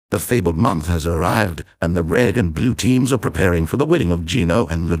The fabled month has arrived, and the red and blue teams are preparing for the wedding of Geno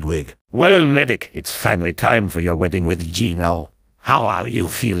and Ludwig. Well, Medic, it's finally time for your wedding with Geno. How are you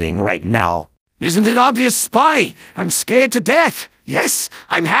feeling right now? Isn't it obvious, Spy? I'm scared to death. Yes,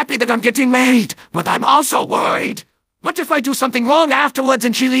 I'm happy that I'm getting married, but I'm also worried. What if I do something wrong afterwards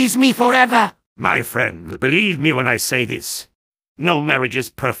and she leaves me forever? My friend, believe me when I say this. No marriage is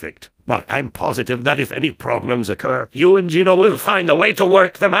perfect, but I'm positive that if any problems occur, you and Geno will find a way to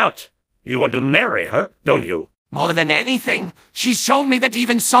work them out. You want to marry her, don't you? More than anything, she's shown me that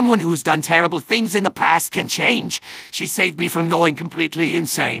even someone who's done terrible things in the past can change. She saved me from going completely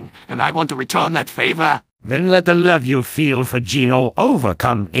insane, and I want to return that favor. Then let the love you feel for Geno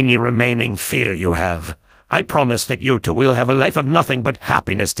overcome any remaining fear you have. I promise that you two will have a life of nothing but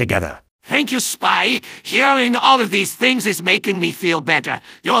happiness together. Thank you, Spy. Hearing all of these things is making me feel better.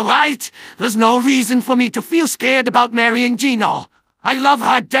 You're right. There's no reason for me to feel scared about marrying Geno. I love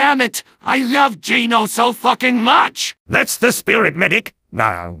her, damn it! I love Geno so fucking much! That's the spirit, Medic!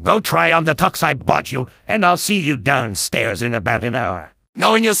 Now, go try on the tux I bought you, and I'll see you downstairs in about an hour.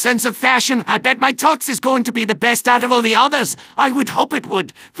 Knowing your sense of fashion, I bet my tux is going to be the best out of all the others. I would hope it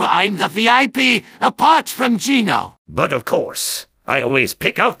would, for I'm the VIP, apart from Geno. But of course, I always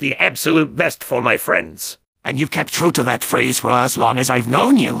pick out the absolute best for my friends. And you've kept true to that phrase for as long as I've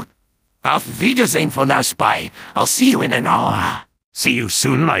known you. Auf Wiedersehen for now, Spy. I'll see you in an hour. See you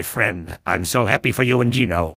soon, my friend. I'm so happy for you and Geno.